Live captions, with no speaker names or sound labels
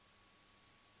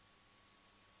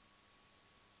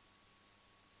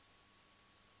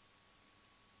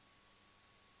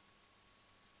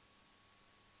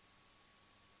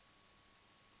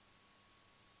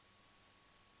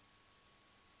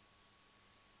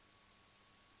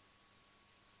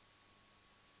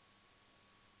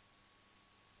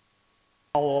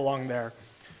follow along there.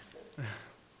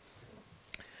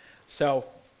 So,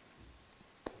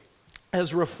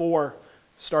 Ezra 4,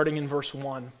 starting in verse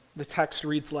 1, the text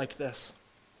reads like this.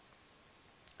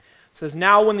 It says,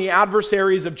 "Now when the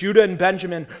adversaries of Judah and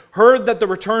Benjamin heard that the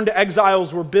returned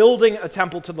exiles were building a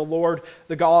temple to the Lord,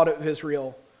 the God of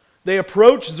Israel, they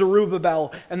approached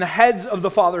Zerubbabel and the heads of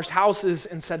the fathers' houses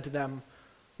and said to them,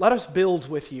 'Let us build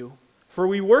with you, for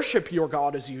we worship your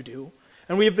God as you do,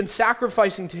 and we have been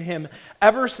sacrificing to him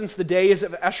ever since the days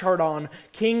of Esarhaddon,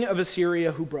 king of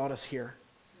Assyria, who brought us here.'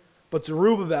 But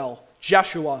Zerubbabel,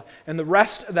 Jeshua, and the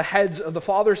rest of the heads of the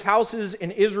fathers' houses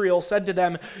in Israel said to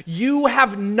them, 'You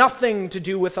have nothing to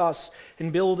do with us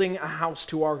in building a house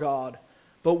to our God,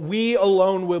 but we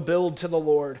alone will build to the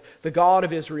Lord, the God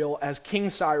of Israel, as King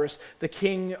Cyrus, the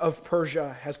king of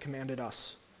Persia, has commanded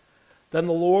us.' Then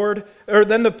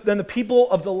the people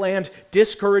of the land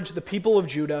discouraged the people of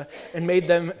Judah and made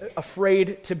them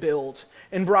afraid to build,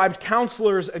 and bribed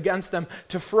counselors against them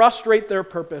to frustrate their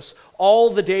purpose all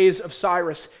the days of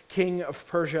Cyrus, king of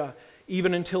Persia,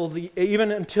 even until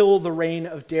the reign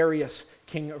of Darius,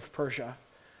 king of Persia."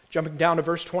 Jumping down to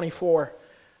verse 24,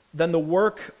 "Then the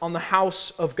work on the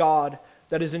house of God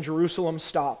that is in Jerusalem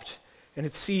stopped, and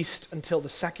it ceased until the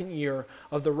second year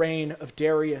of the reign of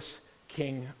Darius,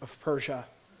 king of Persia.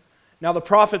 Now the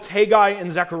prophets Haggai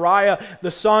and Zechariah, the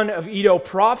son of Iddo,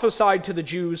 prophesied to the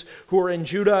Jews who were in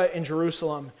Judah and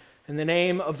Jerusalem in the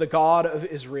name of the God of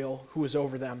Israel who was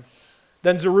over them.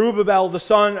 Then Zerubbabel, the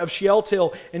son of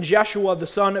Shealtiel, and Jeshua, the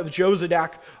son of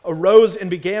Jozadak, arose and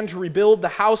began to rebuild the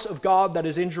house of God that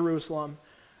is in Jerusalem,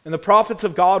 and the prophets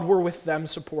of God were with them,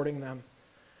 supporting them.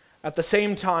 At the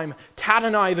same time,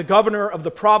 Tattenai, the governor of the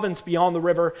province beyond the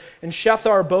river, and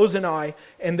Shethar-Bozenai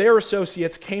and their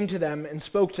associates came to them and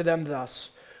spoke to them thus,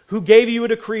 'Who gave you a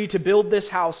decree to build this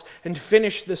house and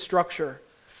finish this structure?'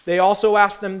 They also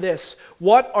asked them this,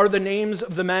 'What are the names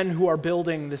of the men who are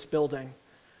building this building?'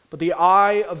 But the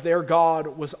eye of their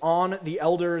God was on the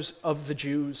elders of the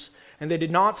Jews, and they did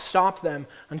not stop them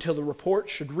until the report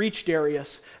should reach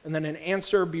Darius, and then an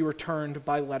answer be returned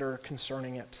by letter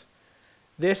concerning it.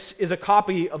 This is a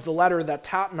copy of the letter that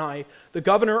Tattenai, the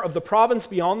governor of the province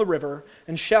beyond the river,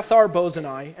 and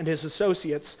Shethar-Bozenai and his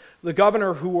associates, the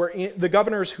governors who were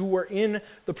in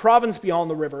the province beyond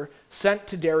the river, sent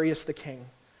to Darius the king.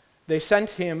 They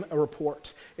sent him a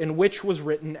report, in which was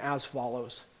written as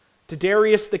follows: 'To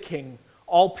Darius the king,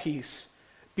 all peace.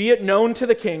 Be it known to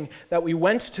the king that we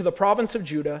went to the province of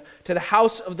Judah, to the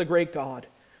house of the great God.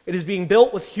 It is being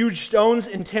built with huge stones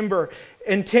and timber,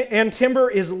 and timber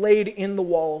is laid in the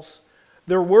walls.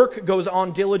 Their work goes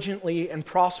on diligently and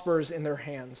prospers in their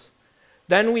hands.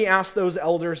 Then we asked those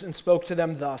elders and spoke to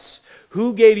them thus,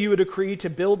 "Who gave you a decree to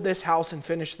build this house and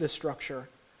finish this structure?"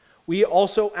 We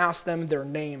also asked them their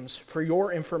names for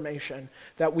your information,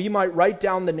 that we might write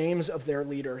down the names of their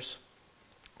leaders.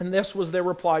 And this was their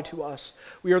reply to us: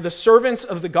 "We are the servants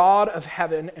of the God of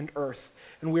heaven and earth,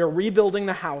 and we are rebuilding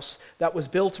the house that was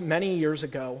built many years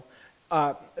ago,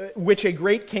 which a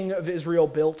great king of Israel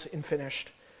built and finished.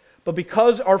 But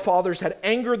because our fathers had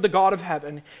angered the God of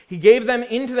heaven, he gave them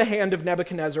into the hand of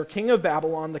Nebuchadnezzar, king of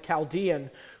Babylon, the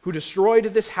Chaldean, who destroyed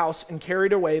this house and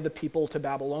carried away the people to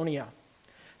Babylonia.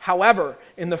 However,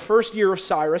 in the first year of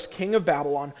Cyrus, king of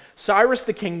Babylon, Cyrus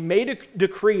the king made a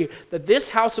decree that this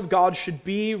house of God should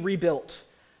be rebuilt.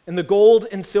 And the gold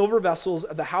and silver vessels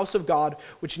of the house of God,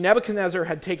 which Nebuchadnezzar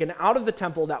had taken out of the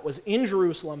temple that was in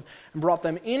Jerusalem and brought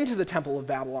them into the temple of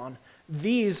Babylon,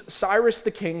 these Cyrus the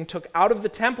king took out of the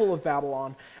temple of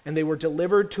Babylon, and they were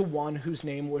delivered to one whose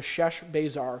name was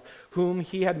Sheshbazzar, whom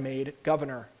he had made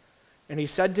governor. And he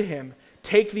said to him,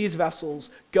 'Take these vessels,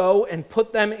 go and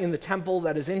put them in the temple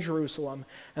that is in Jerusalem,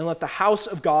 and let the house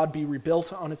of God be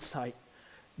rebuilt on its site.'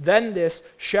 Then this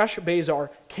Sheshbazzar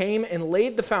came and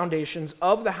laid the foundations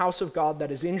of the house of God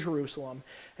that is in Jerusalem,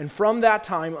 and from that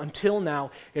time until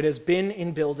now it has been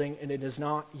in building, and it is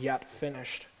not yet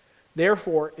finished.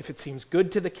 Therefore, if it seems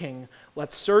good to the king,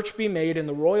 let search be made in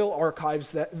the royal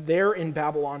archives there in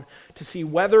Babylon to see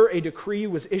whether a decree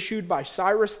was issued by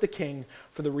Cyrus the king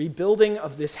for the rebuilding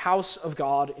of this house of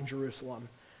God in Jerusalem,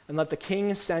 and let the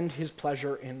king send his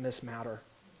pleasure in this matter."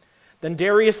 Then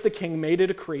Darius the king made a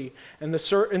decree, and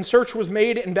search was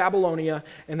made in Babylonia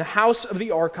in the house of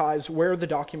the archives where the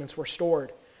documents were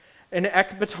stored. In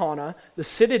Ecbatana, the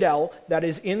citadel that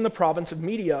is in the province of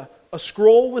Media, a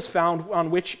scroll was found on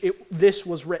which this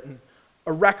was written,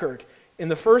 a record. In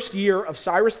the first year of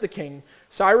Cyrus the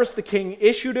king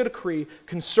issued a decree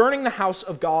concerning the house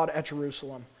of God at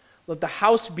Jerusalem. Let the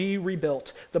house be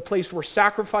rebuilt, the place where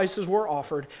sacrifices were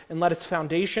offered, and let its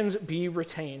foundations be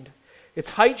retained.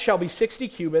 Its height shall be 60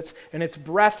 cubits, and its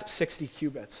breadth 60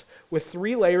 cubits, with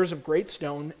 3 layers of great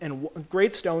stones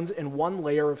and 1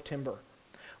 layer of timber.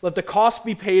 Let the cost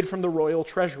be paid from the royal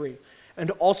treasury,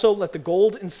 and also let the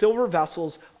gold and silver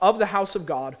vessels of the house of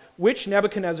God, which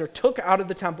Nebuchadnezzar took out of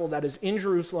the temple that is in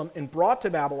Jerusalem and brought to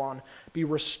Babylon, be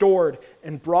restored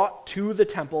and brought to the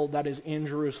temple that is in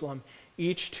Jerusalem,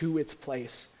 each to its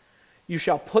place. You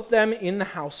shall put them in the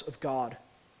house of God.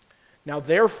 Now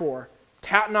therefore,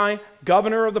 Tatnai,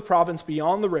 governor of the province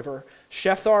beyond the river,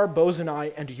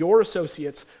 Shethar-Bozenai, and your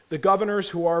associates, the governors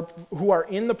who are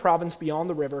in the province beyond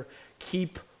the river,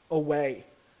 keep away.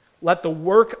 Let the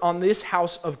work on this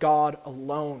house of God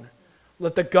alone.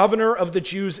 Let the governor of the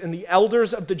Jews and the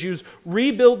elders of the Jews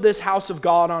rebuild this house of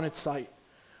God on its site.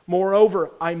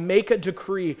 Moreover, I make a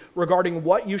decree regarding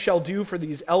what you shall do for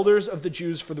these elders of the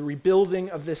Jews for the rebuilding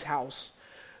of this house.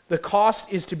 The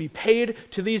cost is to be paid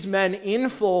to these men in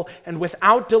full and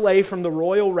without delay from the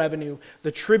royal revenue,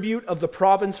 the tribute of the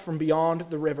province from beyond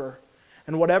the river.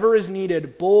 And whatever is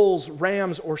needed, bulls,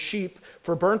 rams, or sheep,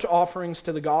 for burnt offerings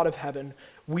to the God of heaven,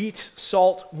 wheat,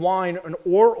 salt, wine,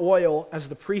 or oil, as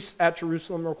the priests at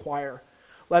Jerusalem require.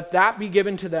 Let that be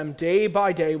given to them day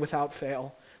by day without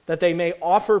fail, that they may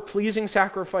offer pleasing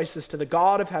sacrifices to the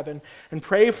God of heaven and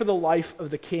pray for the life of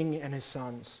the king and his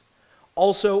sons.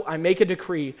 Also, I make a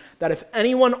decree that if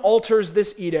anyone alters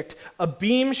this edict, a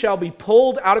beam shall be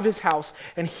pulled out of his house,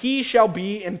 and he shall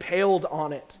be impaled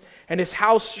on it, and his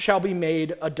house shall be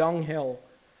made a dunghill.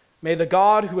 May the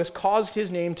God who has caused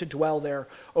his name to dwell there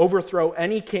overthrow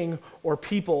any king or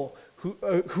people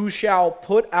who shall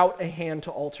put out a hand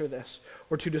to alter this,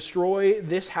 or to destroy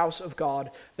this house of God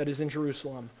that is in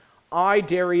Jerusalem. I,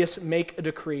 Darius, make a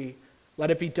decree. Let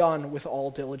it be done with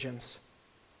all diligence.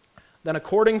 Then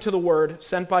according to the word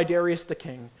sent by Darius the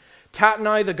king,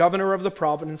 Tatnai, the governor of the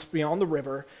province beyond the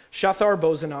river,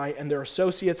 Shethar-Bozenai, and their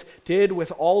associates did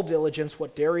with all diligence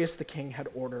what Darius the king had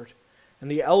ordered. And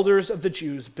the elders of the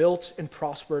Jews built and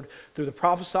prospered through the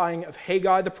prophesying of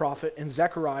Haggai the prophet and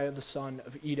Zechariah the son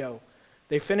of Iddo.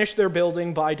 They finished their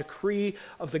building by decree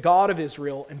of the God of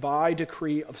Israel and by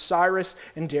decree of Cyrus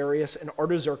and Darius and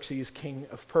Artaxerxes, king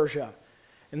of Persia.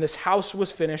 And this house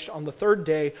was finished on the 3rd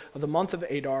day of the month of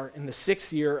Adar in the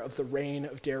 6th year of the reign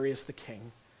of Darius the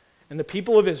king. And the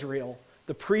people of Israel,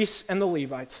 the priests and the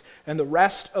Levites, and the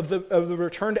rest of the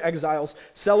returned exiles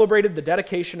celebrated the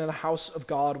dedication of the house of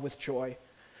God with joy.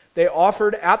 They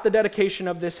offered at the dedication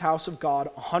of this house of God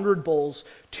 100 bulls,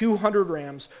 200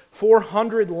 rams,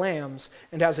 400 lambs,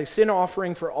 and as a sin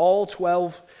offering for all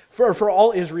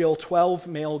Israel 12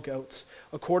 male goats,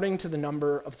 according to the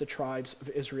number of the tribes of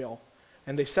Israel.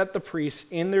 And they set the priests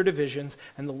in their divisions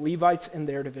and the Levites in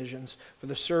their divisions for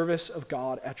the service of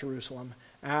God at Jerusalem,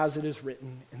 as it is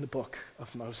written in the book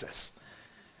of Moses.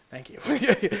 Thank you.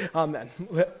 Amen.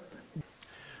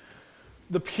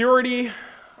 The purity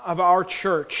of our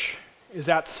church is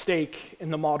at stake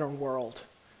in the modern world.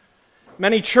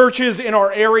 Many churches in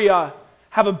our area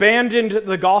have abandoned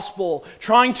the gospel,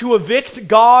 trying to evict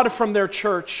God from their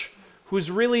church, who is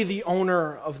really the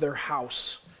owner of their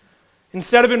house.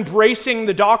 Instead of embracing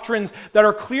the doctrines that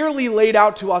are clearly laid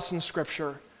out to us in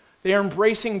Scripture, they are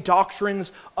embracing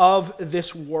doctrines of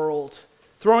this world,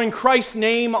 throwing Christ's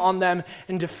name on them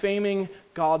and defaming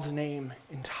God's name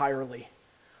entirely.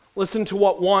 Listen to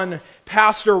what one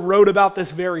pastor wrote about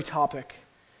this very topic.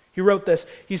 He wrote this.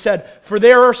 He said, "For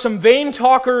there are some vain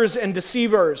talkers and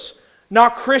deceivers,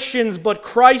 not Christians, but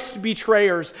Christ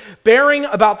betrayers, bearing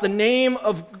about the name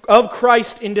of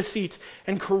Christ in deceit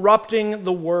and corrupting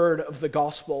the word of the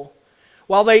gospel.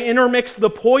 While they intermix the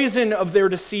poison of their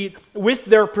deceit with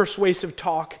their persuasive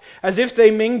talk, as if they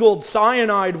mingled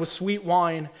cyanide with sweet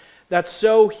wine, that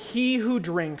so he who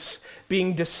drinks,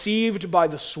 being deceived by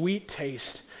the sweet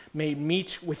taste, may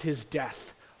meet with his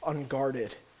death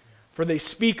unguarded. For they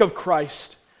speak of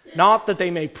Christ, not that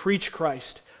they may preach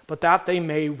Christ, but that they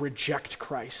may reject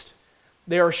Christ.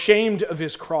 They are ashamed of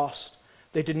his cross.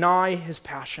 They deny his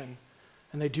passion,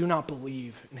 and they do not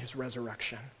believe in his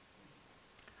resurrection."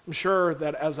 I'm sure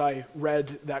that as I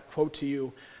read that quote to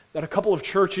you, that a couple of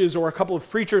churches or a couple of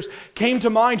preachers came to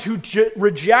mind who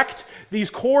reject these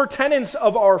core tenets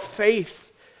of our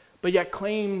faith, but yet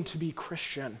claim to be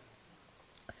Christian.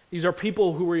 These are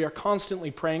people who we are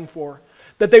constantly praying for,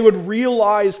 that they would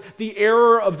realize the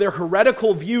error of their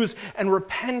heretical views and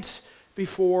repent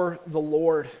before the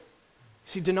Lord.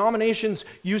 See, denominations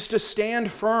used to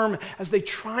stand firm as they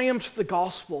triumphed the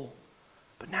gospel,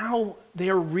 but now they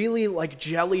are really like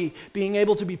jelly, being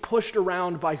able to be pushed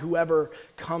around by whoever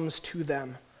comes to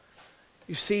them.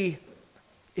 You see,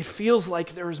 it feels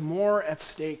like there is more at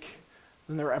stake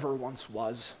than there ever once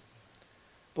was.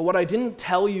 But what I didn't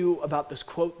tell you about this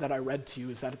quote that I read to you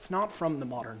is that it's not from the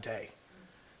modern day.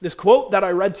 This quote that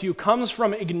I read to you comes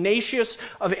from Ignatius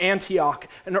of Antioch,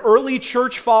 an early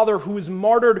church father who was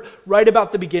martyred right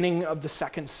about the beginning of the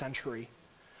 2nd century.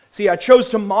 See, I chose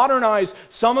to modernize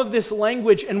some of this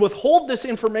language and withhold this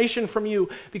information from you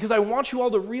because I want you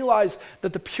all to realize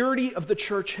that the purity of the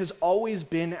church has always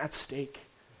been at stake.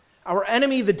 Our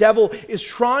enemy, the devil, is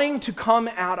trying to come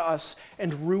at us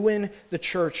and ruin the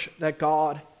church that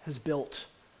God has built.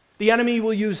 The enemy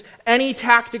will use any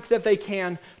tactic that they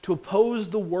can to oppose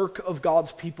the work of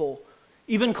God's people,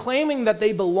 even claiming that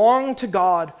they belong to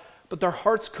God, but their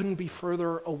hearts couldn't be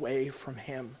further away from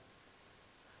Him.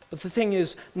 But the thing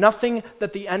is, nothing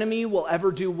that the enemy will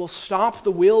ever do will stop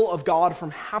the will of God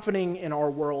from happening in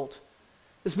our world.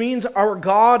 This means our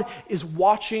God is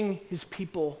watching His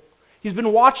people. He's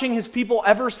been watching His people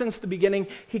ever since the beginning.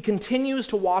 He continues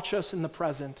to watch us in the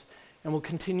present and will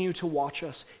continue to watch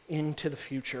us into the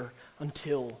future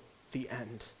until the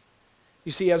end.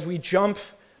 You see, as we jump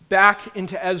back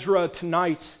into Ezra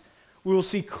tonight, we will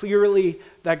see clearly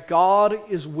that God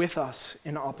is with us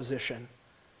in opposition.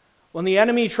 When the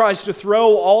enemy tries to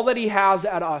throw all that he has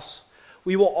at us,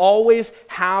 we will always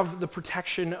have the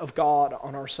protection of God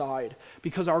on our side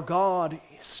because our God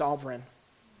is sovereign.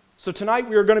 So tonight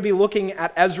we are going to be looking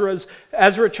at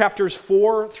Ezra chapters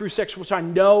 4 through 6, which I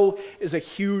know is a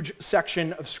huge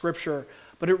section of Scripture,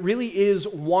 but it really is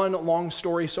one long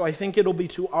story, so I think it'll be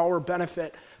to our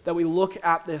benefit that we look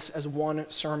at this as one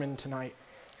sermon tonight.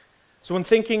 So when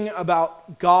thinking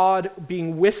about God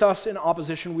being with us in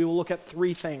opposition, we will look at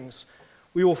 3 things.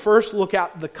 We will first look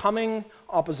at the coming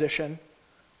opposition.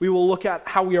 We will look at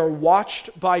how we are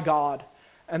watched by God.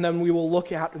 And then we will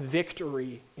look at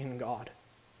victory in God.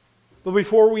 But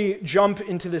before we jump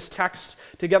into this text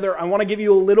together, I want to give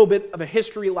you a little bit of a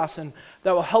history lesson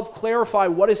that will help clarify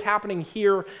what is happening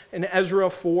here in Ezra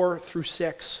 4 through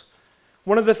 6.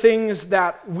 One of the things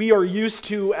that we are used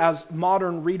to as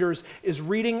modern readers is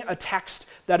reading a text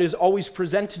that is always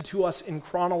presented to us in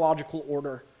chronological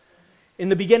order. In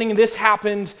the beginning, this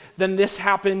happened, then this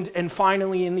happened, and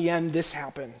finally, in the end, this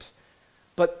happened.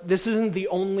 But this isn't the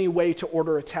only way to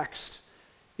order a text.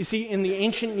 You see, in the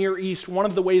ancient Near East, one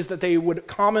of the ways that they would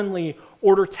commonly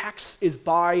order texts is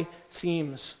by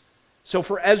themes. So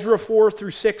for Ezra 4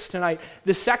 through 6 tonight,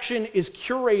 this section is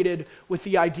curated with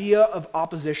the idea of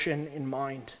opposition in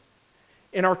mind.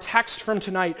 In our text from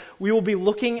tonight, we will be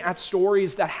looking at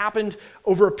stories that happened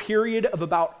over a period of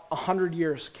about 100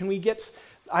 years.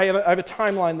 I have a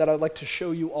timeline that I'd like to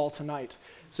show you all tonight.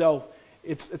 So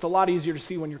it's a lot easier to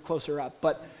see when you're closer up.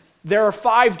 But there are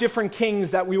 5 different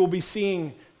kings that we will be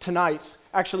seeing tonight.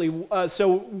 Actually,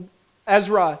 so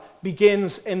Ezra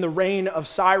begins in the reign of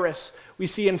Cyrus. We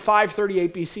see in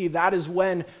 538 BC, that is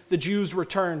when the Jews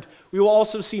returned. We will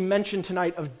also see mention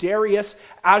tonight of Darius,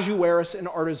 Ahasuerus, and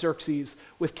Artaxerxes,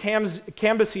 with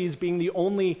Cambyses being the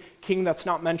only king that's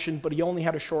not mentioned, but he only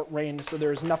had a short reign, so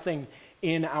there is nothing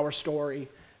in our story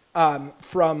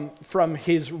from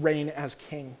his reign as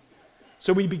king.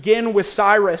 So we begin with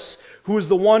Cyrus, who is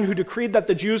the one who decreed that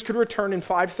the Jews could return in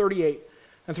 538.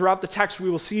 And throughout the text, we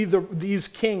will see these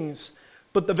kings.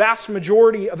 But the vast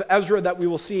majority of Ezra that we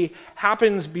will see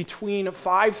happens between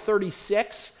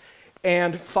 536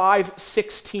 and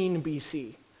 516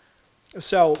 BC.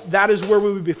 So that is where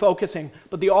we will be focusing.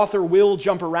 But the author will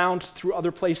jump around through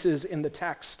other places in the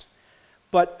text.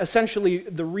 But essentially,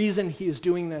 the reason he is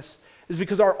doing this is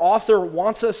because our author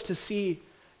wants us to see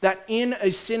that in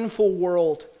a sinful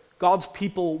world, God's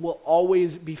people will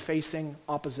always be facing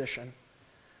opposition.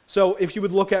 So if you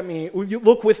would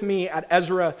look with me at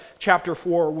Ezra chapter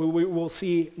 4, we will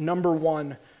see number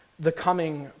 1, the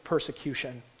coming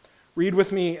persecution. Read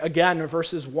with me again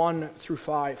verses 1 through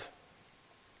 5.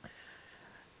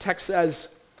 Text says,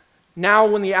 "Now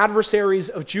when the adversaries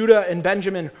of Judah and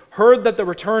Benjamin heard that the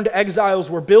returned exiles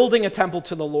were building a temple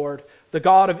to the Lord, the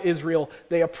God of Israel,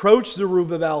 they approached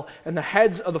Zerubbabel and the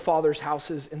heads of the fathers'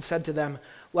 houses and said to them,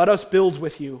 'Let us build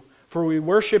with you, for we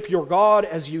worship your God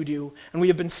as you do, and we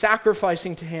have been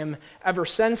sacrificing to him ever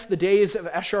since the days of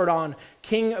Esarhaddon,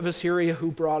 king of Assyria,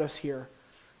 who brought us here.'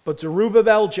 But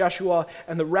Zerubbabel, Jeshua,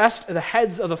 and the rest of the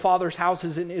heads of the fathers'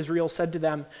 houses in Israel said to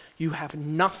them, 'You have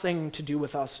nothing to do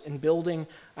with us in building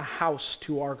a house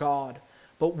to our God,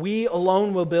 but we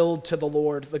alone will build to the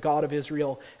Lord, the God of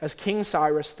Israel, as King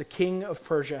Cyrus, the king of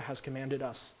Persia, has commanded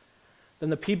us.'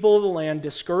 Then the people of the land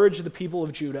discouraged the people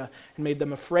of Judah and made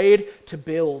them afraid to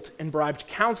build and bribed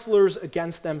counselors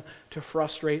against them to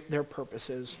frustrate their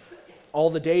purposes all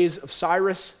the days of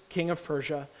Cyrus, king of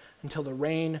Persia, until the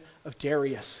reign of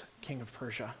Darius, king of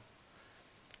Persia."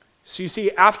 So you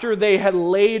see, after they had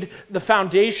laid the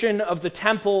foundation of the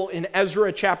temple in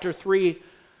Ezra chapter 3,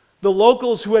 the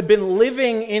locals who had been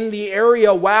living in the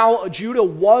area while Judah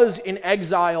was in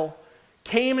exile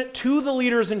came to the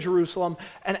leaders in Jerusalem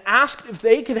and asked if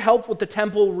they could help with the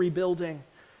temple rebuilding.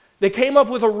 They came up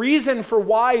with a reason for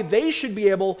why they should be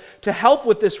able to help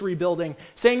with this rebuilding,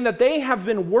 saying that they have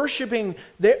been worshiping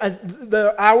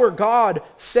our God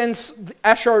since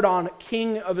Esarhaddon,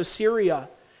 king of Assyria,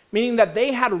 meaning that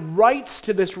they had rights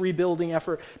to this rebuilding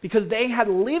effort because they had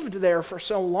lived there for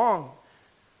so long.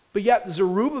 But yet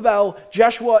Zerubbabel,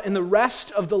 Jeshua, and the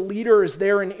rest of the leaders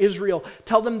there in Israel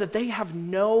tell them that they have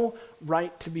no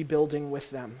right to be building with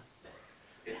them.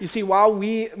 You see, while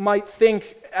we might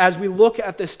think as we look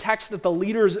at this text that the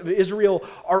leaders of Israel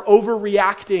are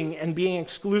overreacting and being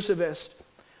exclusivist,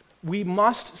 we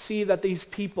must see that these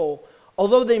people,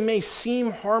 although they may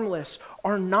seem harmless,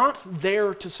 are not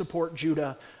there to support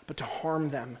Judah, but to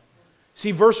harm them.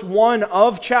 See, verse 1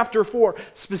 of chapter 4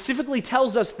 specifically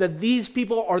tells us that these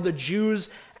people are the Jews'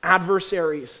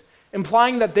 adversaries,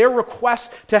 implying that their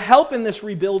request to help in this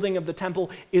rebuilding of the temple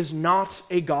is not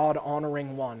a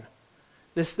God-honoring one.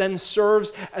 This then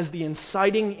serves as the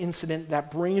inciting incident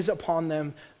that brings upon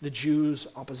them the Jews'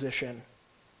 opposition.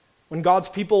 When God's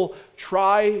people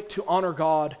try to honor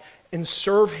God and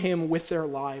serve Him with their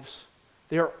lives,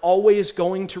 they are always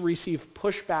going to receive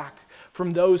pushback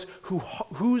from those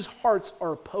whose hearts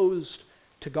are opposed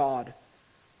to God.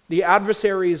 The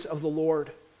adversaries of the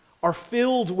Lord are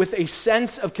filled with a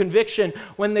sense of conviction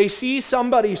when they see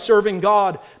somebody serving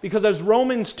God, because as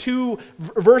Romans 2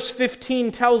 verse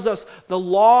 15 tells us, the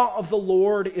law of the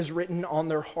Lord is written on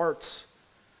their hearts.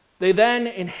 They then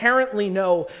inherently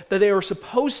know that they are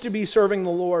supposed to be serving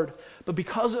the Lord, but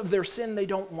because of their sin, they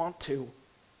don't want to.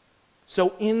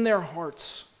 So in their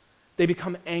hearts, they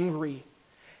become angry,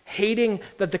 hating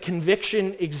that the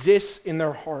conviction exists in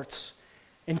their hearts,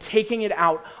 and taking it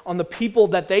out on the people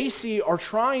that they see are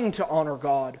trying to honor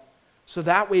God, so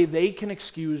that way they can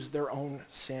excuse their own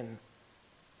sin.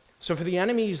 So for the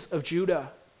enemies of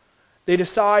Judah, they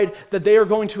decide that they are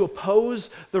going to oppose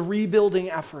the rebuilding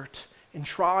effort and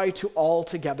try to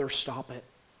altogether stop it.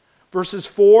 Verses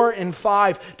 4 and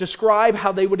 5 describe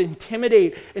how they would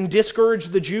intimidate and discourage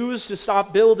the Jews to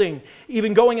stop building,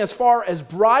 even going as far as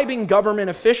bribing government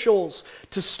officials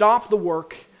to stop the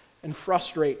work and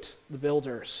frustrate the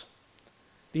builders.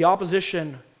 The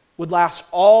opposition would last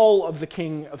all of the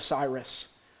king of Cyrus,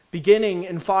 beginning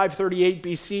in 538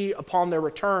 BC upon their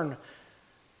return,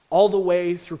 all the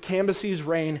way through Cambyses'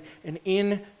 reign and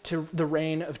into the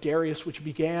reign of Darius, which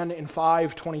began in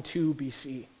 522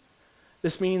 BC.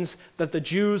 This means that the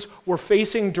Jews were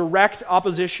facing direct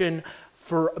opposition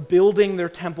for building their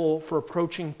temple for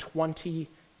approaching 20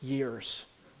 years.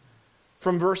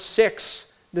 From verse 6,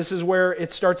 this is where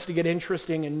it starts to get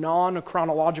interesting and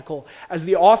non-chronological, as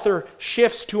the author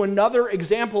shifts to another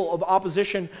example of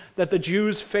opposition that the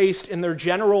Jews faced in their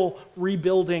general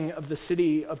rebuilding of the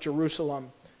city of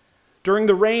Jerusalem. During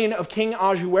the reign of King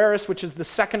Ahasuerus, which is the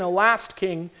second to last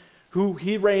king, who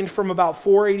he reigned from about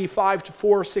 485 to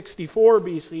 464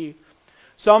 BC,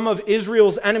 some of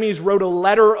Israel's enemies wrote a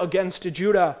letter against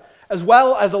Judah, as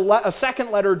well as a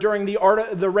second letter during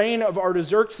the reign of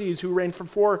Artaxerxes, who reigned from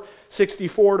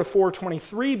 464 to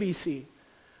 423 BC.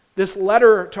 This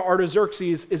letter to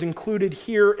Artaxerxes is included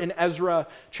here in Ezra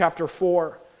chapter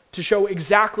 4 to show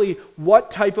exactly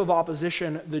what type of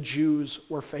opposition the Jews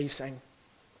were facing.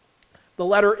 The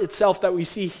letter itself that we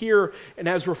see here in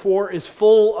Ezra 4 is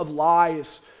full of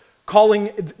lies,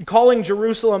 calling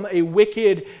Jerusalem a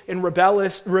wicked and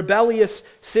rebellious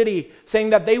city, saying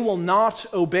that they will not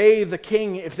obey the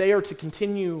king if they are to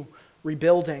continue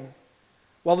rebuilding.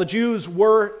 While the Jews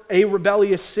were a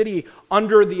rebellious city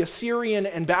under the Assyrian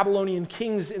and Babylonian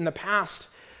kings in the past,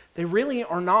 they really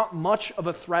are not much of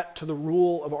a threat to the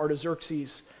rule of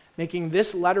Artaxerxes, making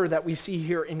this letter that we see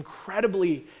here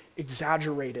incredibly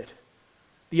exaggerated.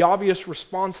 The obvious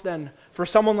response then for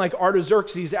someone like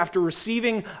Artaxerxes, after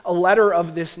receiving a letter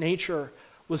of this nature,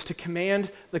 was to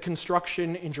command the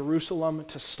construction in Jerusalem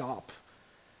to stop.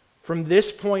 From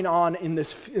this point on in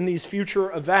these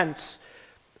future events,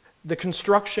 the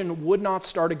construction would not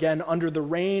start again under the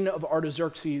reign of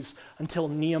Artaxerxes until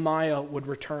Nehemiah would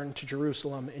return to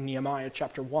Jerusalem in Nehemiah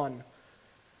chapter 1.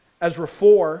 Ezra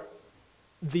 4,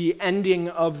 the ending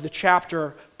of the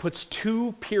chapter, puts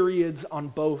two periods on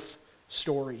both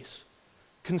stories.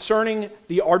 Concerning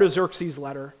the Artaxerxes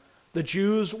letter, the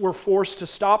Jews were forced to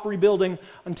stop rebuilding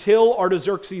until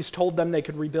Artaxerxes told them they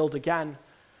could rebuild again.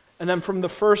 And then from the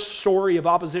first story of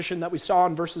opposition that we saw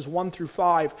in verses 1 through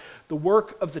 5, the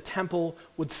work of the temple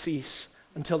would cease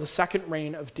until the second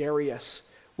reign of Darius,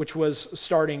 which was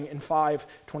starting in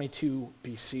 522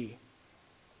 BC.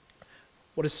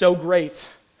 What is so great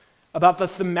about the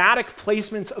thematic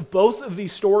placements of both of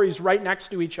these stories right next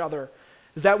to each other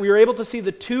is that we are able to see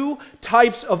the two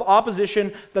types of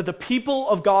opposition that the people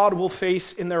of God will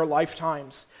face in their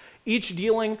lifetimes, each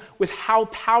dealing with how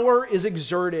power is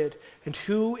exerted and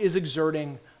who is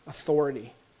exerting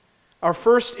authority. Our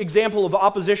first example of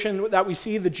opposition that we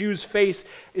see the Jews face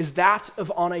is that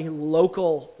of on a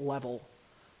local level.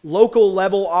 Local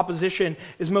level opposition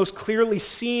is most clearly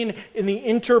seen in the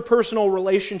interpersonal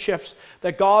relationships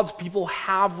that God's people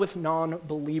have with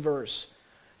non-believers.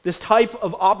 This type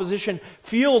of opposition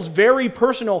feels very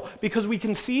personal because we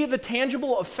can see the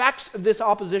tangible effects of this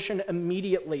opposition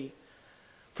immediately.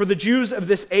 For the Jews of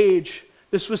this age,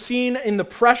 this was seen in the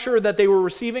pressure that they were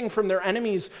receiving from their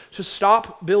enemies to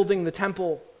stop building the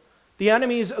temple. The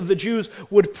enemies of the Jews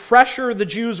would pressure the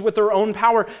Jews with their own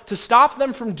power to stop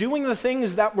them from doing the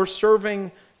things that were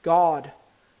serving God.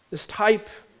 This type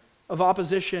of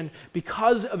opposition,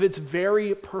 because of its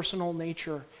very personal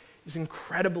nature, is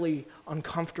incredibly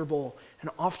uncomfortable and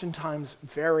oftentimes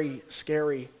very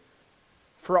scary.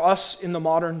 For us in the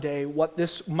modern day, what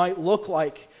this might look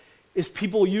like is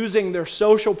people using their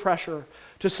social pressure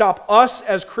to stop us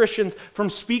as Christians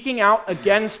from speaking out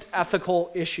against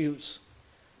ethical issues.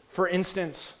 For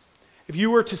instance, if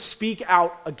you were to speak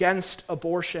out against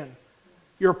abortion,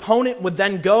 your opponent would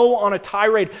then go on a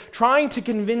tirade trying to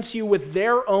convince you with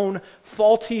their own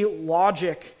faulty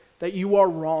logic that you are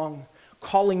wrong,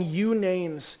 calling you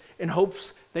names in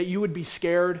hopes that you would be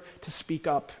scared to speak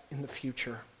up in the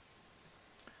future.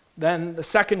 Then the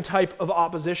second type of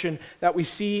opposition that we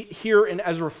see here in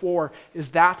Ezra 4 is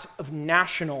that of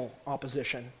national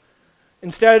opposition.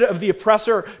 Instead of the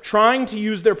oppressor trying to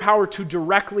use their power to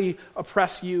directly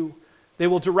oppress you, they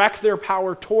will direct their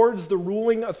power towards the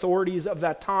ruling authorities of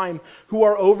that time who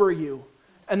are over you,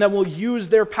 and then will use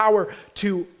their power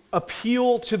to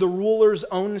appeal to the ruler's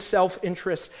own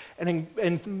self-interest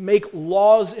and make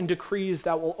laws and decrees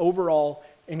that will overall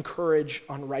encourage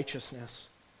unrighteousness.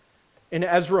 In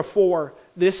Ezra 4,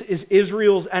 this is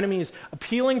Israel's enemies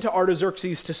appealing to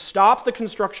Artaxerxes to stop the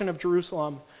construction of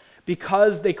Jerusalem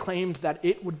because they claimed that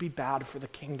it would be bad for the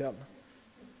kingdom.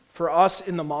 For us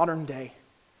in the modern day,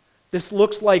 this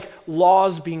looks like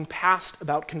laws being passed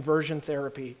about conversion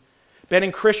therapy,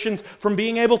 banning Christians from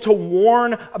being able to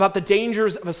warn about the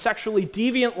dangers of a sexually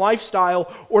deviant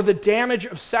lifestyle or the damage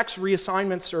of sex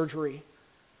reassignment surgery.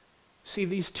 See,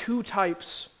 these two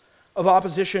types of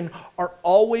opposition are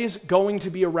always going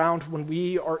to be around when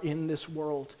we are in this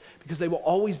world because they will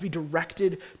always be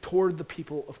directed toward the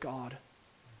people of God.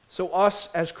 So us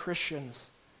as Christians,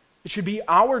 it should be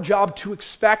our job to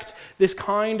expect this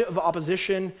kind of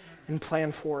opposition and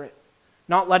plan for it,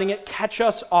 not letting it catch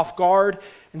us off guard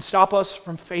and stop us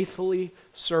from faithfully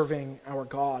serving our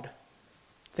God.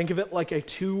 Think of it like a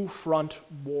two-front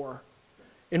war.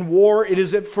 In war, it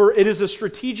is a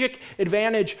strategic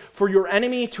advantage for your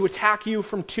enemy to attack you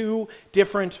from two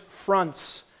different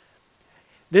fronts.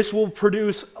 This will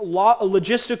produce a lot of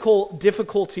logistical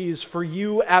difficulties for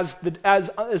you as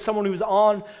someone who's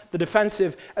on the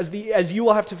defensive, as you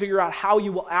will have to figure out how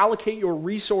you will allocate your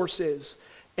resources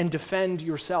and defend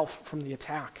yourself from the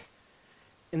attack.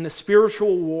 In the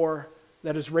spiritual war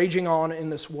that is raging on in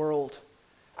this world,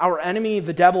 our enemy,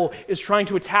 the devil, is trying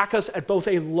to attack us at both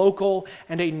a local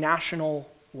and a national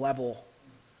level,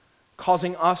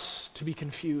 causing us to be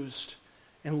confused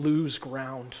and lose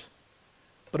ground.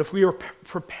 But if we are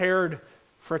prepared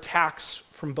for attacks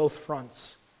from both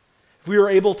fronts, if we are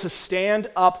able to stand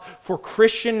up for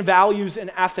Christian values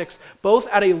and ethics, both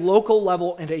at a local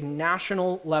level and a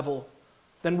national level,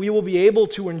 then we will be able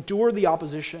to endure the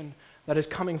opposition that is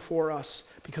coming for us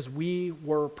because we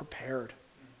were prepared.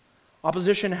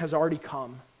 Opposition has already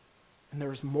come, and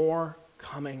there is more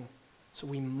coming, so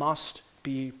we must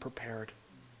be prepared.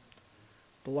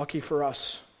 But lucky for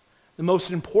us, the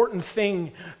most important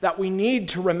thing that we need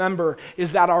to remember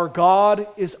is that our God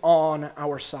is on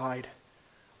our side.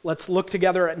 Let's look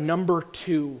together at number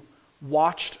 2,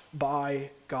 watched by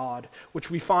God,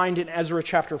 which we find in Ezra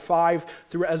chapter 5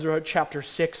 through Ezra chapter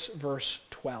 6, verse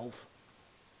 12.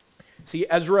 See,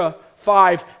 Ezra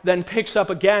 5 then picks up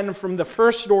again from the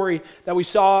first story that we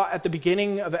saw at the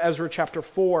beginning of Ezra chapter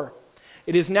 4.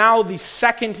 It is now the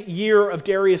second year of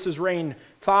Darius's reign,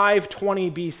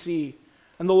 520 BC.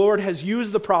 And the Lord has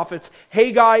used the prophets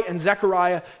Haggai and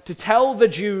Zechariah to tell the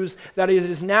Jews that it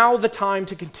is now the time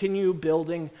to continue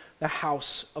building the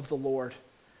house of the Lord.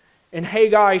 In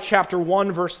Haggai chapter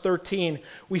 1, verse 13,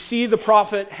 we see the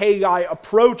prophet Haggai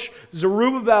approach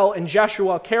Zerubbabel and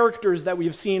Jeshua, characters that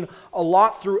we've seen a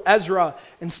lot through Ezra,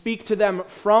 and speak to them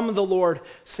from the Lord,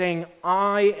 saying,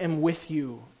 "I am with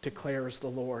you, declares the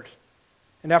Lord."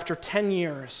 And after 10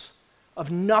 years of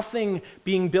nothing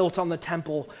being built on the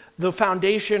temple, the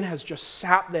foundation has just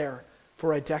sat there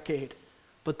for a decade,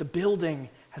 but the building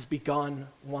has begun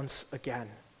once again.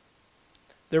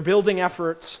 Their building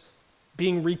efforts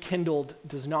being rekindled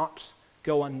does not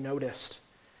go unnoticed.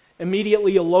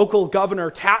 Immediately, a local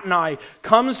governor, Tatnai,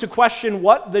 comes to question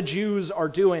what the Jews are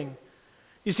doing.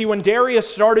 You see, when Darius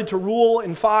started to rule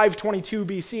in 522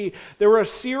 BC, there were a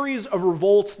series of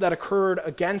revolts that occurred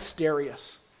against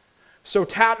Darius. So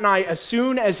Tatnai, as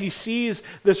soon as he sees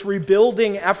this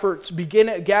rebuilding efforts begin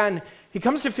again, he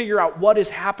comes to figure out what is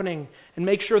happening and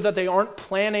make sure that they aren't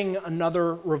planning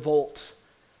another revolt.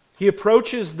 He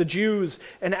approaches the Jews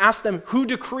and asks them who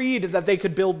decreed that they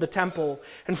could build the temple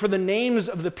and for the names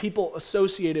of the people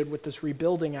associated with this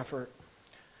rebuilding effort.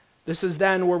 This is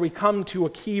then where we come to a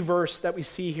key verse that we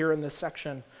see here in this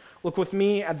section. Look with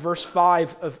me at verse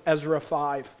 5 of Ezra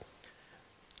 5.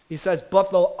 He says,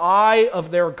 "But the eye of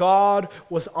their God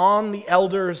was on the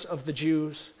elders of the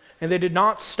Jews, and they did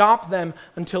not stop them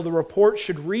until the report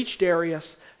should reach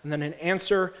Darius, and then an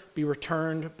answer be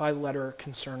returned by letter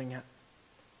concerning it."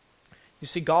 You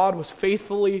see, God was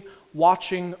faithfully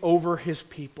watching over his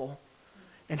people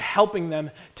and helping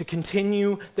them to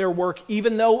continue their work,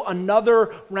 even though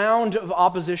another round of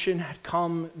opposition had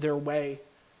come their way.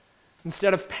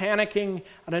 Instead of panicking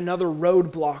at another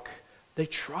roadblock, they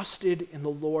trusted in the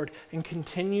Lord and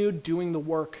continued doing the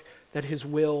work that his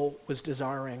will was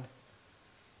desiring.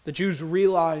 The Jews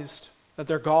realized that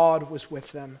their God was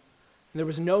with them, and there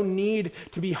was no need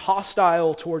to be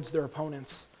hostile towards their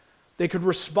opponents. They could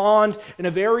respond in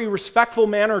a very respectful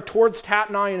manner towards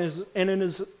Tatnai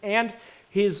and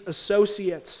his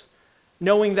associates,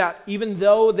 knowing that even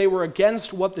though they were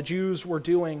against what the Jews were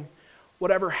doing,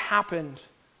 whatever happened,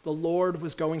 the Lord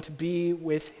was going to be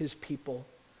with his people.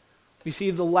 We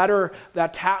see the letter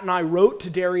that Tatnai wrote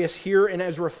to Darius here in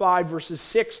Ezra 5, verses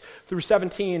 6 through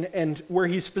 17, and where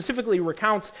he specifically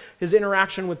recounts his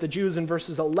interaction with the Jews in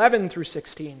verses 11 through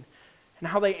 16, and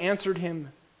how they answered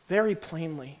him very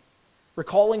plainly,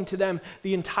 recalling to them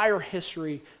the entire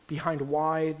history behind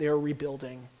why they are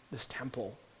rebuilding this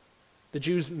temple. The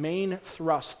Jews' main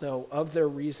thrust, though, of their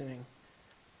reasoning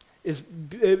is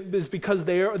because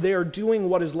they are doing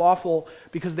what is lawful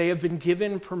because they have been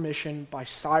given permission by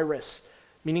Cyrus,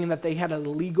 meaning that they had a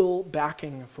legal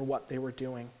backing for what they were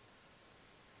doing.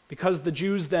 Because the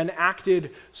Jews then acted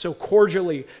so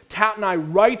cordially, Tatnai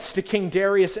writes to King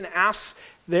Darius and asks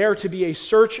there to be a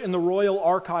search in the royal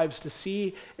archives to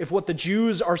see if what the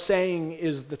Jews are saying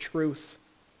is the truth.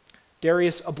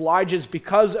 Darius obliges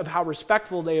because of how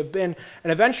respectful they have been,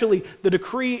 and eventually the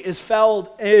decree is found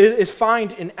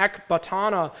in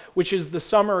Ecbatana, which is the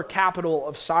summer capital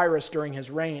of Cyrus during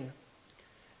his reign.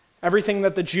 Everything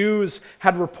that the Jews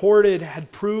had reported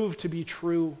had proved to be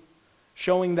true,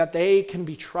 showing that they can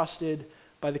be trusted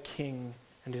by the king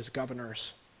and his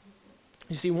governors.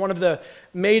 You see, one of the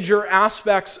major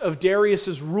aspects of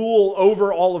Darius's rule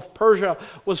over all of Persia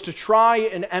was to try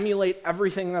and emulate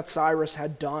everything that Cyrus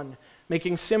had done,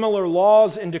 making similar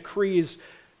laws and decrees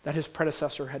that his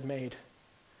predecessor had made.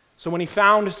 So when he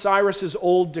found Cyrus's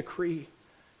old decree,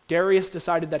 Darius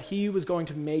decided that he was going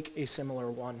to make a similar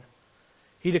one.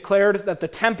 He declared that the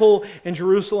temple in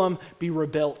Jerusalem be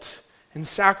rebuilt and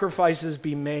sacrifices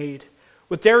be made,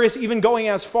 with Darius even going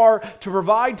as far to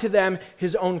provide to them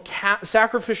his own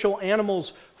sacrificial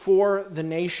animals for the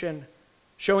nation,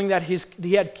 showing that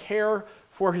he had care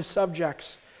for his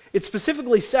subjects. It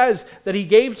specifically says that he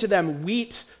gave to them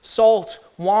wheat, salt,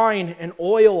 wine, and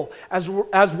oil as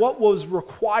what was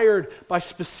required by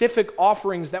specific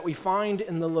offerings that we find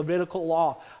in the Levitical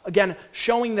law. Again,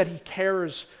 showing that he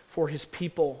cares for his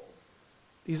people.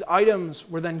 These items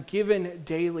were then given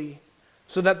daily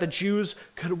so that the Jews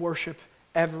could worship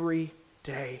every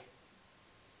day.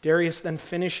 Darius then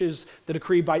finishes the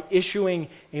decree by issuing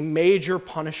a major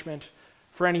punishment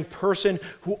for any person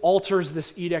who alters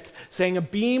this edict, saying a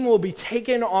beam will be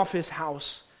taken off his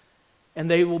house and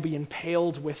they will be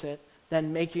impaled with it,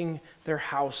 then making their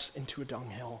house into a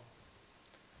dunghill.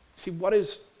 See, what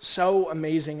is so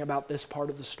amazing about this part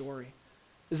of the story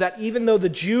is that even though the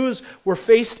Jews were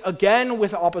faced again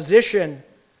with opposition,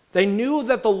 they knew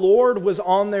that the Lord was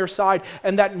on their side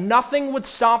and that nothing would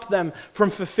stop them from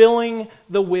fulfilling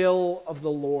the will of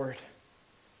the Lord.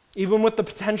 Even with the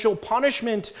potential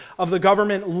punishment of the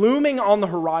government looming on the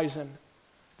horizon,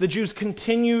 the Jews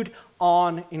continued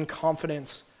on in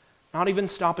confidence, not even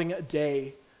stopping a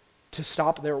day to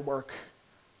stop their work.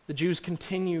 The Jews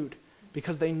continued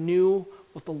because they knew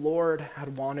what the Lord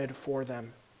had wanted for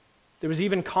them. There was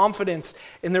even confidence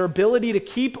in their ability to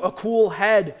keep a cool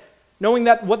head, knowing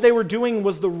that what they were doing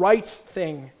was the right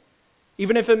thing.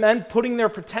 Even if it meant putting their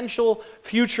potential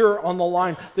future on the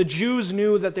line, the Jews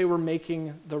knew that they were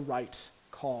making the right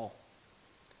call.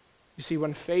 You see,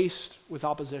 when faced with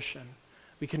opposition,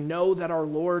 we can know that our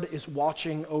Lord is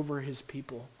watching over his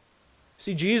people.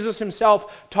 See, Jesus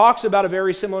himself talks about a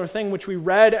very similar thing, which we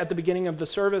read at the beginning of the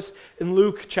service in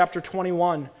Luke chapter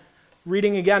 21.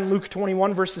 Reading again, Luke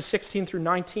 21, verses 16 through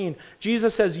 19.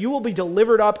 Jesus says, "You will be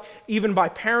delivered up even by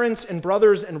parents and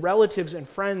brothers and relatives and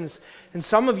friends, and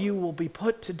some of you will be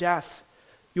put to death.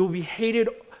 You will be hated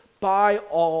by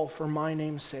all for my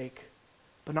name's sake.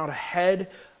 But not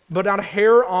a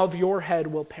hair of your head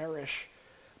will perish.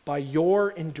 By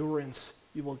your endurance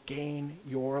you will gain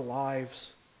your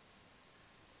lives."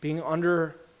 Being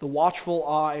under the watchful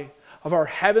eye of our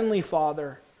Heavenly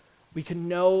Father, we can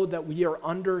know that we are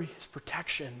under his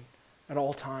protection at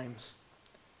all times.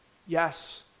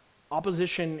 Yes,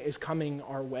 opposition is coming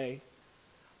our way,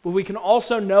 but we can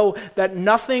also know that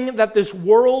nothing that this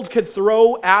world could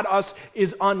throw at us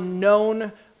is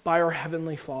unknown by our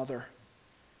Heavenly Father.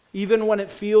 Even when it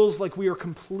feels like we are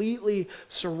completely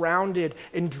surrounded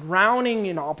and drowning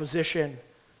in opposition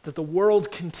that the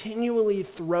world continually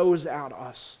throws at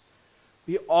us,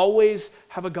 we always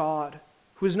have a God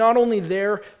who is not only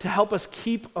there to help us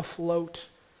keep afloat,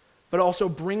 but also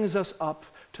brings us up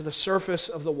to the surface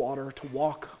of the water to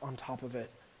walk on top of it.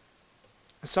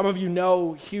 As some of you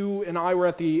know, Hugh and I were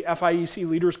at the FIEC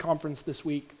Leaders Conference this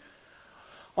week.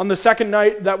 On the second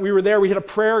night that we were there, we had a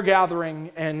prayer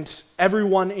gathering, and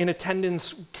everyone in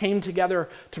attendance came together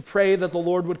to pray that the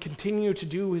Lord would continue to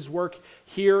do his work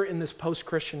here in this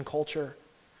post-Christian culture.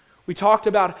 We talked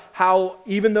about how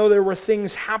even though there were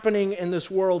things happening in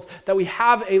this world, that we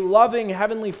have a loving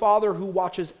Heavenly Father who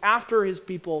watches after his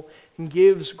people and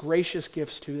gives gracious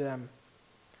gifts to them.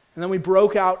 And then we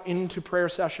broke out into prayer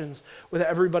sessions with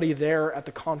everybody there at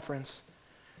the conference.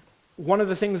 One of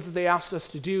the things that they asked us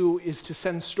to do is to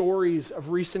send stories of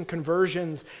recent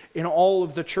conversions in all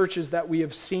of the churches that we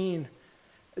have seen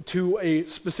to a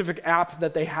specific app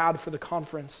that they had for the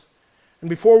conference. And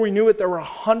before we knew it, there were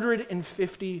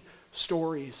 150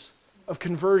 stories of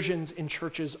conversions in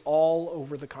churches all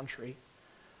over the country.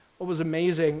 What was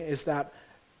amazing is that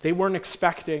they weren't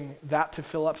expecting that to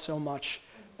fill up so much,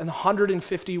 and the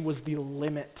 150 was the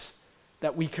limit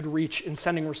that we could reach in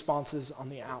sending responses on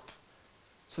the app.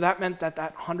 So that meant that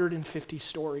 150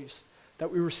 stories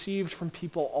that we received from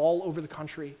people all over the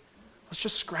country was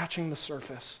just scratching the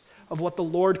surface of what the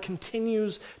Lord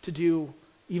continues to do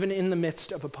even in the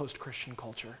midst of a post-Christian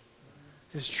culture.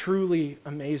 It is truly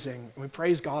amazing, and we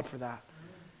praise God for that.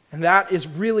 And that is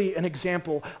really an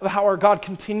example of how our God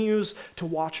continues to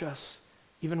watch us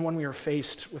even when we are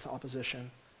faced with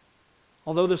opposition.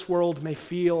 Although this world may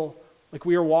feel like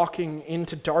we are walking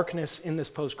into darkness in this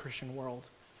post-Christian world,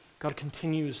 God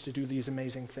continues to do these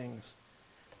amazing things.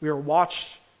 We are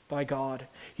watched by God.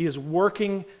 He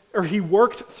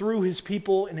worked through his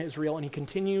people in Israel, and he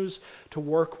continues to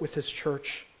work with his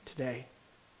church today.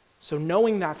 So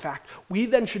knowing that fact, we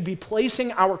then should be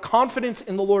placing our confidence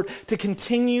in the Lord to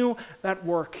continue that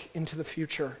work into the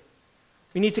future.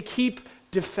 We need to keep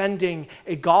defending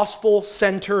a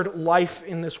gospel-centered life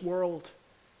in this world,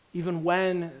 even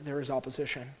when there is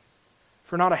opposition.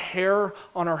 For not a hair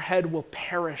on our head will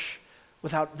perish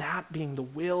without that being the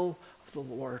will of the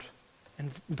Lord.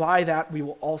 And by that, we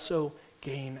will also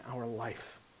gain our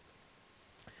life.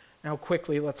 Now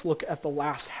quickly, let's look at the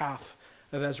last half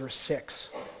of Ezra 6,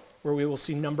 where we will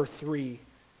see number 3,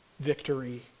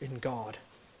 victory in God.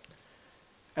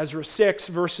 Ezra 6,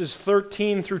 verses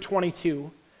 13 through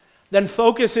 22, then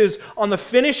focuses on the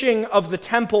finishing of the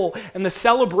temple and the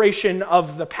celebration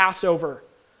of the Passover.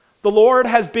 The Lord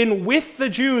has been with the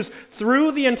Jews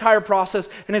through the entire process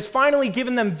and has finally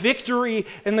given them victory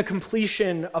in the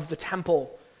completion of the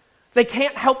temple. They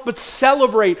can't help but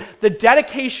celebrate the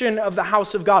dedication of the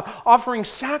house of God, offering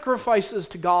sacrifices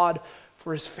to God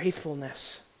for his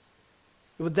faithfulness.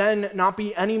 It would then not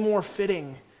be any more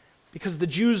fitting because the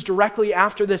Jews directly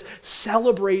after this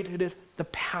celebrated the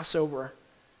Passover.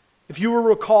 If you will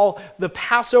recall, the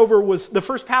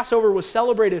first Passover was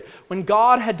celebrated when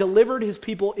God had delivered his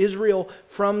people Israel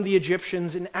from the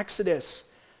Egyptians in Exodus,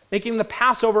 making the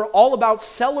Passover all about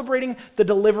celebrating the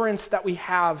deliverance that we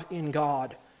have in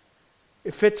God.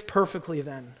 It fits perfectly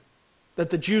then that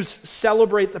the Jews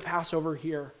celebrate the Passover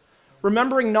here,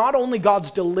 remembering not only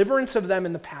God's deliverance of them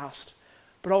in the past,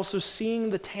 but also seeing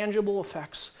the tangible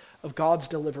effects of God's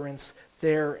deliverance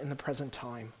there in the present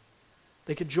time.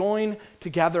 They could join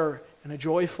together in a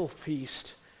joyful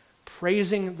feast,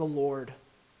 praising the Lord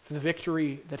for the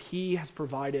victory that he has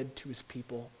provided to his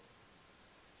people.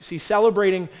 You see,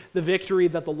 celebrating the victory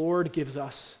that the Lord gives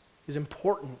us is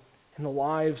important in the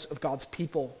lives of God's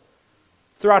people.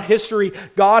 Throughout history,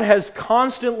 God has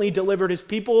constantly delivered his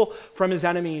people from his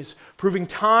enemies, proving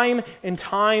time and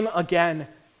time again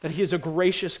that he is a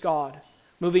gracious God,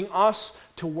 moving us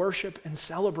to worship and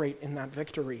celebrate in that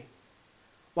victory.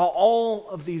 While all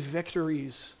of these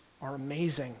victories are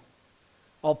amazing,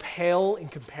 all pale in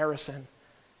comparison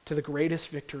to the greatest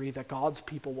victory that God's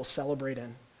people will celebrate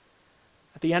in.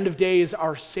 At the end of days,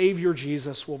 our Savior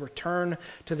Jesus will return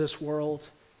to this world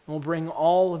and will bring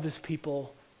all of his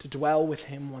people to dwell with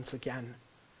him once again.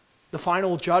 The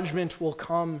final judgment will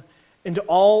come, and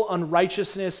all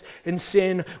unrighteousness and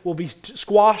sin will be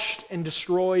squashed and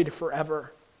destroyed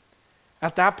forever.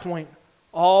 At that point,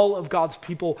 all of God's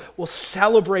people will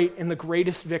celebrate in the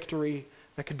greatest victory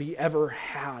that could be ever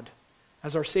had,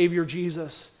 as our Savior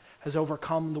Jesus has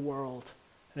overcome the world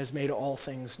and has made all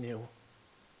things new.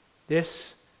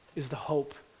 This is the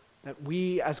hope that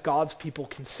we as God's people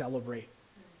can celebrate.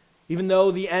 Even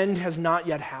though the end has not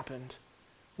yet happened,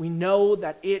 we know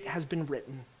that it has been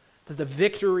written, that the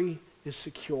victory is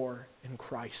secure in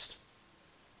Christ.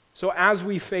 So as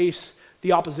we face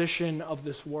the opposition of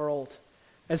this world,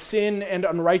 as sin and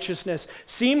unrighteousness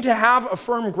seem to have a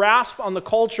firm grasp on the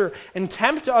culture and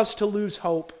tempt us to lose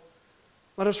hope,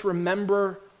 let us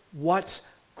remember what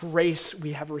grace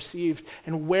we have received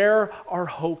and where our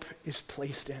hope is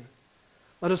placed in.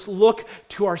 Let us look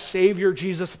to our Savior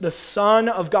Jesus, the Son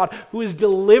of God, who has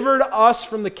delivered us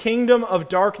from the kingdom of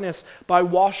darkness by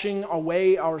washing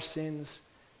away our sins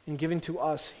and giving to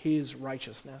us his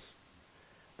righteousness.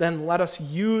 Then let us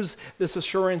use this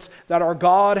assurance that our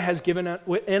God has given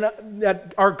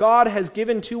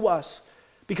to us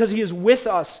because he is with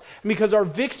us and because our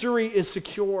victory is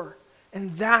secure.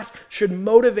 And that should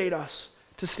motivate us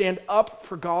to stand up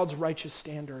for God's righteous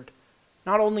standard,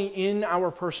 not only in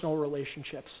our personal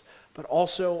relationships, but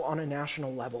also on a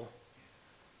national level.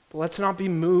 But let's not be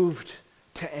moved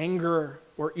to anger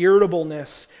or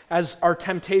irritableness as our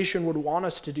temptation would want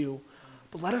us to do,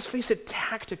 but let us face it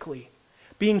tactically,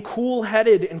 being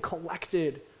cool-headed and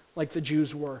collected like the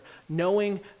Jews were,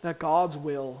 knowing that God's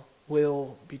will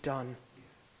be done.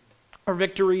 Our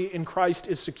victory in Christ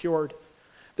is secured.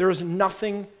 There is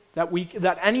nothing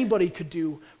that anybody could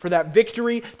do for that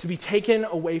victory to be taken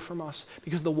away from us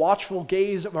because the watchful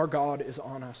gaze of our God is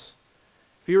on us.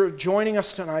 If you're joining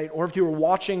us tonight or if you are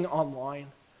watching online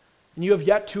and you have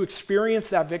yet to experience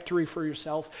that victory for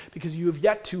yourself because you have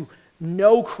yet to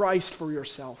know Christ for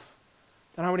yourself,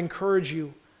 then I would encourage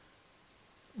you,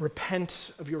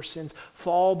 repent of your sins,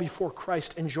 fall before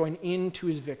Christ and join into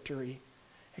his victory.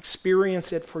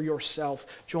 Experience it for yourself.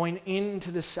 Join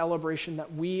into this celebration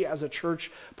that we as a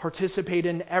church participate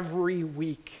in every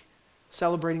week,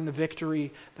 celebrating the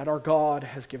victory that our God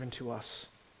has given to us.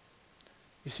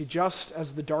 You see, just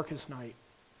as the darkest night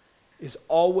is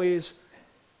always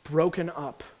broken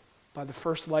up by the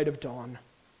first light of dawn,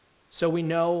 so we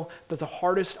know that the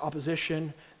hardest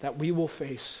opposition that we will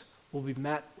face will be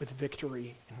met with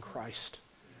victory in Christ.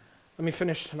 Let me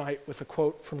finish tonight with a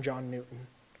quote from John Newton.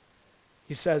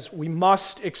 He says, "We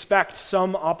must expect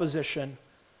some opposition,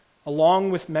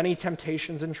 along with many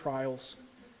temptations and trials,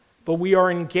 but we are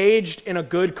engaged in a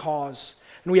good cause,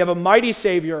 and we have a mighty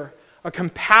Savior, a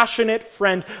compassionate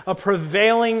friend, a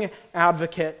prevailing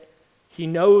advocate. He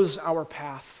knows our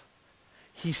path.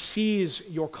 He sees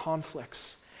your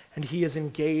conflicts, and he is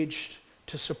engaged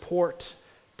to support,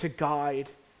 to guide,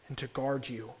 and to guard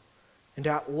you, and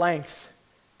at length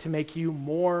to make you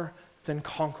more than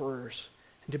conquerors,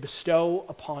 and to bestow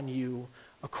upon you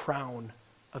a crown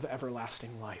of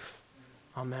everlasting life."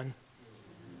 Amen.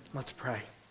 Let's pray.